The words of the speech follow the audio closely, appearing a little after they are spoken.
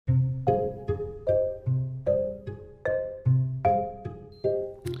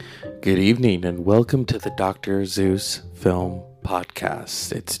Good evening and welcome to the Dr. Zeus Film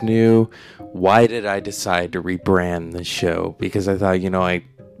Podcast. It's new. Why did I decide to rebrand the show? Because I thought, I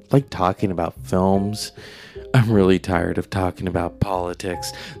like talking about films. I'm really tired of talking about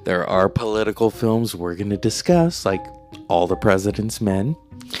politics. There are political films we're going to discuss, like All the President's Men,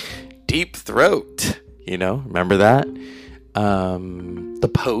 Deep Throat, remember that?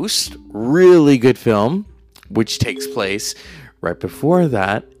 The Post, really good film, which takes place right before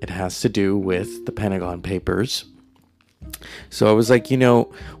that. It has to do with the Pentagon Papers. So I was like,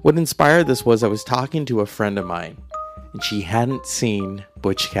 what inspired this was I was talking to a friend of mine, and she hadn't seen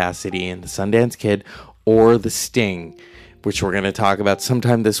Butch Cassidy and the Sundance Kid or The Sting, which we're going to talk about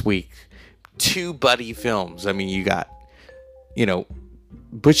sometime this week. Two buddy films. I mean, you got,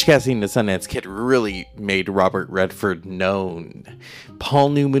 Butch Cassidy and the Sundance Kid really made Robert Redford known. Paul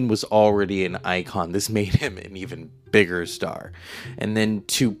Newman was already an icon. This made him an even bigger star. And then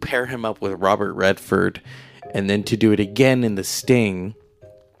to pair him up with Robert Redford, and then to do it again in The Sting,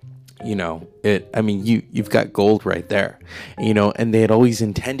 you've got gold right there. And they had always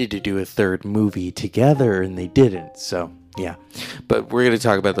intended to do a third movie together, and they didn't. So, yeah. But we're going to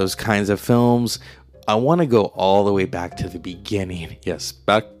talk about those kinds of films. I want to go all the way back to the beginning. Yes,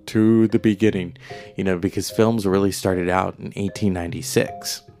 back to the beginning. Because films really started out in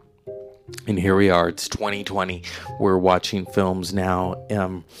 1896. And here we are. It's 2020. We're watching films now.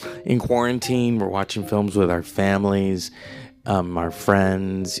 In quarantine, we're watching films with our families, our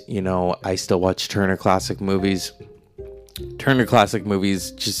friends. I still watch Turner Classic Movies. Turner Classic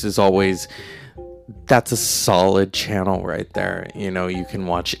Movies just is always... That's a solid channel right there. You can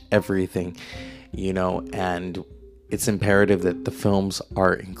watch everything. And it's imperative that the films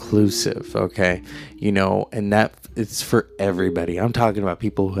are inclusive, okay? And that it's for everybody. I'm talking about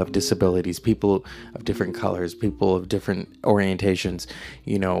people who have disabilities, people of different colors, people of different orientations.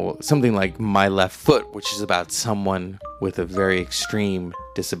 Something like My Left Foot, which is about someone with a very extreme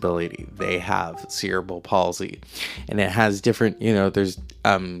disability. They have cerebral palsy, and it has different, there's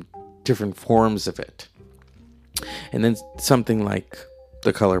different forms of it. And then something like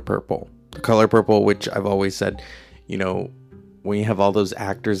The Color Purple. The Color Purple, which I've always said, when you have all those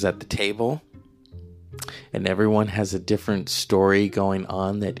actors at the table and everyone has a different story going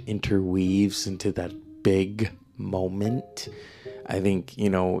on that interweaves into that big moment. I think,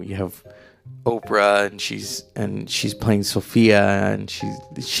 you have Oprah and she's playing Sophia, and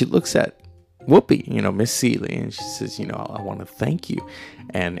she looks at Whoopi, Miss Seeley, and she says, I want to thank you.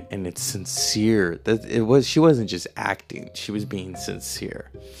 And it's sincere. She wasn't just acting, she was being sincere.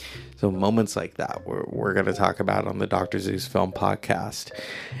 So moments like that we're going to talk about on the Dr. Zeus Film Podcast.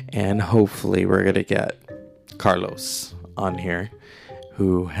 And hopefully we're going to get Carlos on here,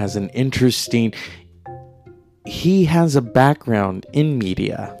 who has an interesting... He has a background in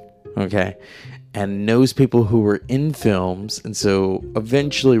media, okay? And knows people who were in films. And so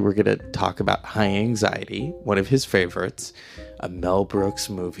eventually we're going to talk about High Anxiety, one of his favorites, a Mel Brooks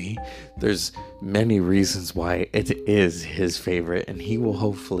movie. There's many reasons why it is his favorite, and he will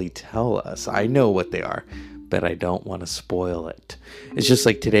hopefully tell us. I know what they are, but I don't want to spoil it. It's just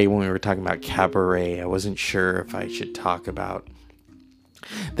like today when we were talking about Cabaret, I wasn't sure if I should talk about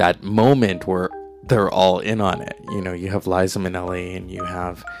that moment where they're all in on it. You have Liza Minnelli, and you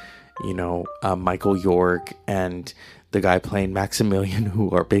have... Michael York and the guy playing Maximilian,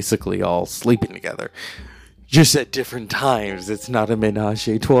 who are basically all sleeping together, just at different times. It's not a menage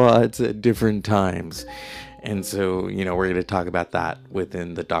a trois, it's at different times. And so, we're going to talk about that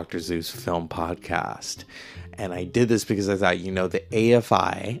within the Dr. Zeus Film Podcast. And I did this because I thought, the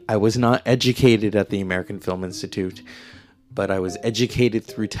AFI, I was not educated at the American Film Institute, but I was educated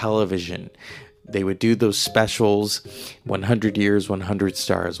through television. They would do those specials, 100 years, 100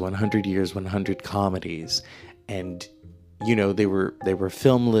 stars, 100 years, 100 comedies. And, they were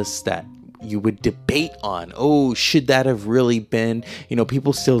film lists that you would debate on. Oh, should that have really been?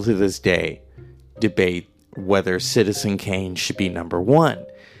 People still to this day debate whether Citizen Kane should be number one.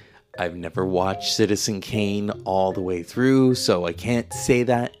 I've never watched Citizen Kane all the way through, so I can't say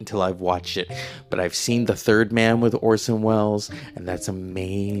that until I've watched it. But I've seen The Third Man with Orson Welles, and that's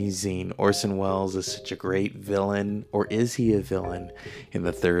amazing. Orson Welles is such a great villain, or is he a villain in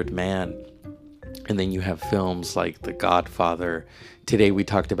The Third Man? And then you have films like The Godfather. Today we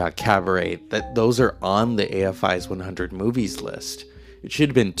talked about Cabaret. Those are on the AFI's 100 movies list. It should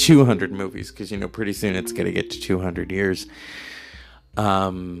have been 200 movies, because, pretty soon it's going to get to 200 years.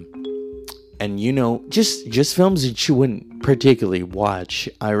 And just films that you wouldn't particularly watch.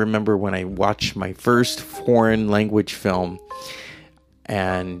 I remember when I watched my first foreign language film,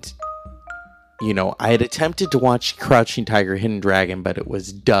 and I had attempted to watch Crouching Tiger, Hidden Dragon, but it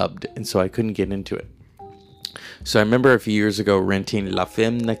was dubbed, and so I couldn't get into it. So I remember a few years ago renting La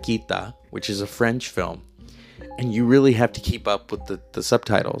Femme Nikita, which is a French film, and you really have to keep up with the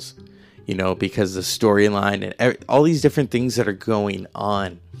subtitles, because the storyline and all these different things that are going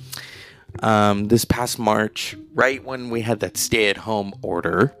on. This past March, right when we had that stay-at-home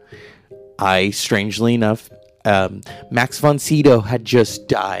order, strangely enough, Max von Sydow had just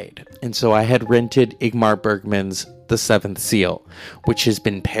died, and so I had rented Ingmar Bergman's The Seventh Seal, which has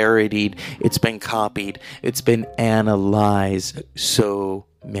been parodied, it's been copied, it's been analyzed so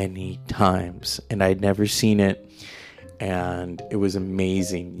many times, and I'd never seen it, and it was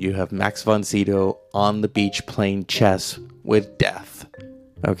amazing. You have Max von Sydow on the beach playing chess with death,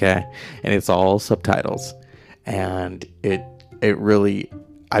 okay, and it's all subtitles, and it really,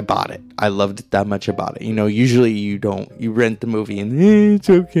 I bought it. I loved it that much. I bought it. Usually you rent the movie and it's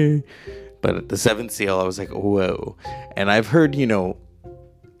okay. But at The Seventh Seal, I was like, whoa. And I've heard,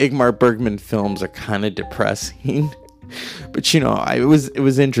 Ingmar Bergman films are kind of depressing. But, it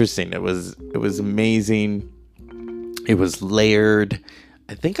was interesting. It was amazing. It was layered.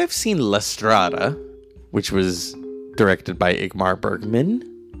 I think I've seen La Strada, which was directed by Ingmar Bergman.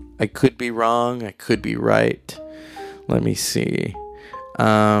 I could be wrong. I could be right. Let me see.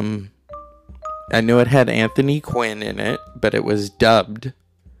 I know it had Anthony Quinn in it, but it was dubbed.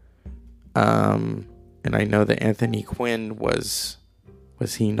 And I know that Anthony Quinn was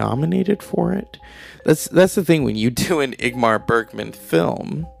he nominated for it? That's the thing when you do an Ingmar Bergman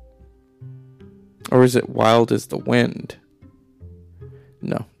film. Or is it Wild as the Wind?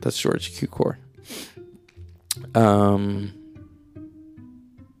 No, that's George Cukor.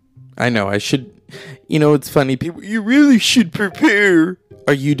 I know I should. It's funny. People, you really should prepare.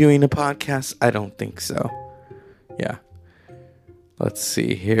 Are you doing a podcast? I don't think so. Yeah. Let's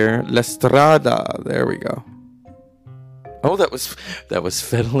see here. La Strada. There we go. Oh, that was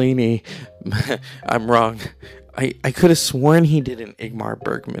Fellini. I'm wrong. I could have sworn he did an Ingmar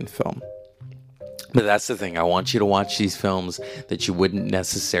Bergman film. But that's the thing. I want you to watch these films that you wouldn't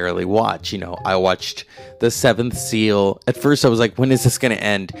necessarily watch. I watched The Seventh Seal. At first, I was like, when is this going to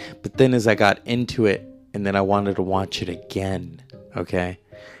end? But then as I got into it, and then I wanted to watch it again. Okay?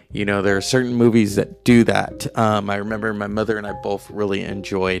 There are certain movies that do that. I remember my mother and I both really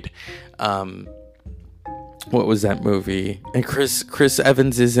enjoyed... what was that movie? And Chris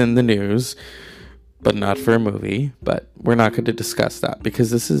Evans is in the news, but not for a movie. But we're not going to discuss that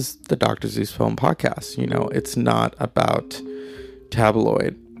because this is the Dr. Zeus Film Podcast. It's not about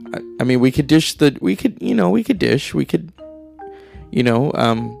tabloid. I mean, we could dishevel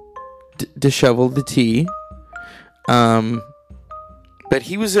the tea. But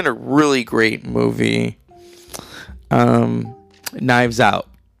he was in a really great movie. Knives Out.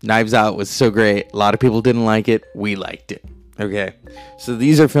 Knives Out was so great. A lot of people didn't like it. We liked it. Okay. So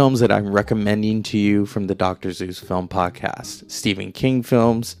these are films that I'm recommending to you from the Dr. Zeus Film Podcast. Stephen King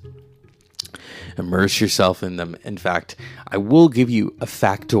films. Immerse yourself in them. In fact, I will give you a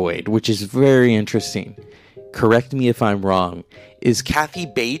factoid, which is very interesting. Correct me if I'm wrong. Is Kathy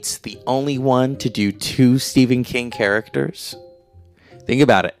Bates the only one to do 2 Stephen King characters? Think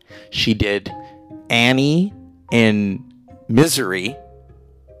about it. She did Annie in Misery.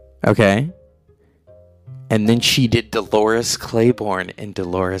 Okay. And then she did Dolores Claiborne in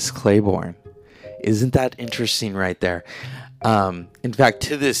Dolores Claiborne. Isn't that interesting right there? In fact,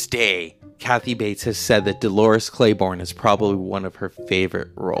 to this day, Kathy Bates has said that Dolores Claiborne is probably one of her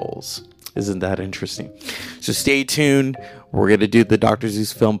favorite roles. Isn't that interesting? So stay tuned. We're going to do the Dr.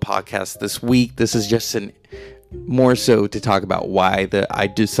 Zeus Film Podcast this week. This is just more so to talk about why I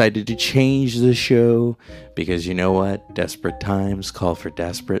decided to change the show, because you know what? Desperate times call for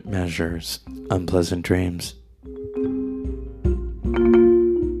desperate measures. Unpleasant dreams.